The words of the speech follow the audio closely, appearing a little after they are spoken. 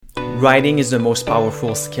Writing is the most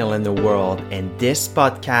powerful skill in the world, and this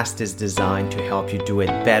podcast is designed to help you do it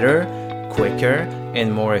better, quicker,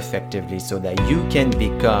 and more effectively so that you can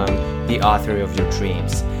become the author of your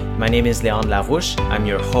dreams. My name is Leon Larouche. I'm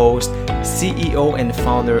your host, CEO, and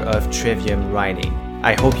founder of Trivium Writing.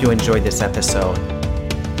 I hope you enjoyed this episode.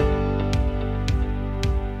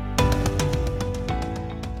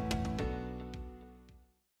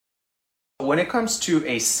 When it comes to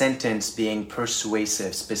a sentence being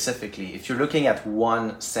persuasive specifically, if you're looking at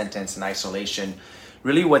one sentence in isolation,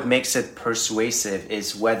 really what makes it persuasive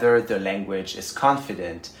is whether the language is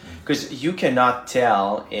confident. Because you cannot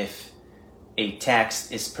tell if a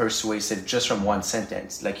text is persuasive just from one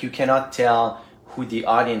sentence. Like you cannot tell who the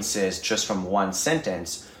audience is just from one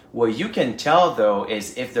sentence. What you can tell though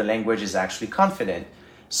is if the language is actually confident.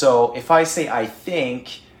 So if I say I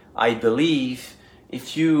think, I believe,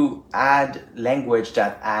 if you add language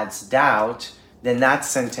that adds doubt, then that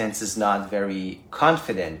sentence is not very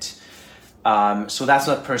confident. So that's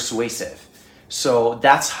not persuasive. So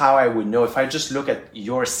that's how I would know. If I just look at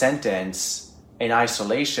your sentence in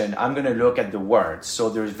isolation, I'm going to look at the words. So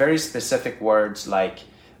there's very specific words like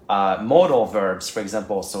modal verbs, for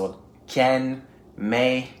example. So can,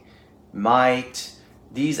 may, might,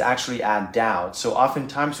 these actually add doubt. So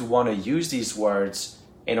oftentimes we want to use these words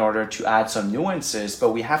in order to add some nuances,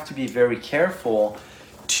 but we have to be very careful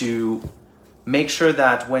to make sure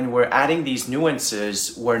that when we're adding these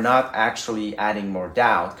nuances, we're not actually adding more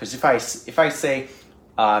doubt. Because if I say,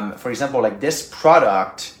 for example, like this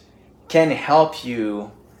product can help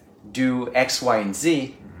you do X, Y, and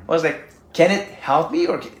Z, I was like, can it help me,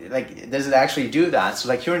 or like does it actually do that? So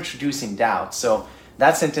like you're introducing doubt. So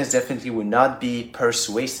that sentence definitely would not be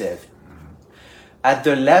persuasive. At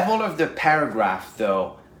the level of the paragraph,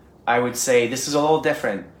 though, I would say this is a little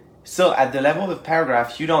different. Still, at the level of the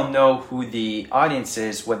paragraph, you don't know who the audience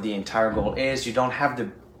is, what the entire goal is. You don't have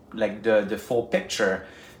the full picture.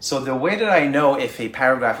 So the way that I know if a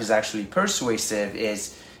paragraph is actually persuasive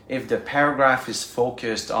is if the paragraph is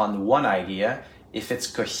focused on one idea, if it's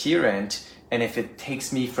coherent, and if it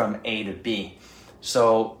takes me from A to B.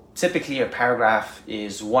 So typically a paragraph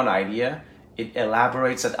is one idea. It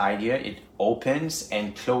elaborates that idea, it opens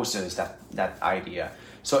and closes that idea.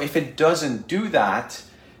 So if it doesn't do that,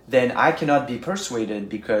 then I cannot be persuaded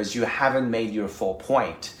because you haven't made your full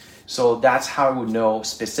point. So that's how I would know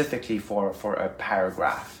specifically for a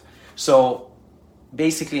paragraph. So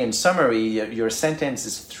basically, in summary, your sentence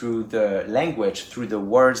is through the language, through the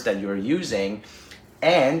words that you're using,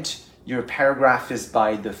 and your paragraph is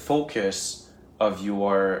by the focus of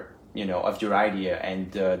your idea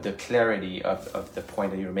and the clarity of the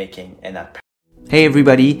point that you're making in that paragraph. Hey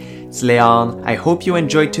everybody, it's Leon. I hope you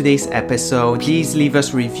enjoyed today's episode. Please leave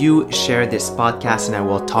us a review, share this podcast, and I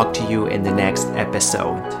will talk to you in the next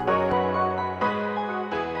episode.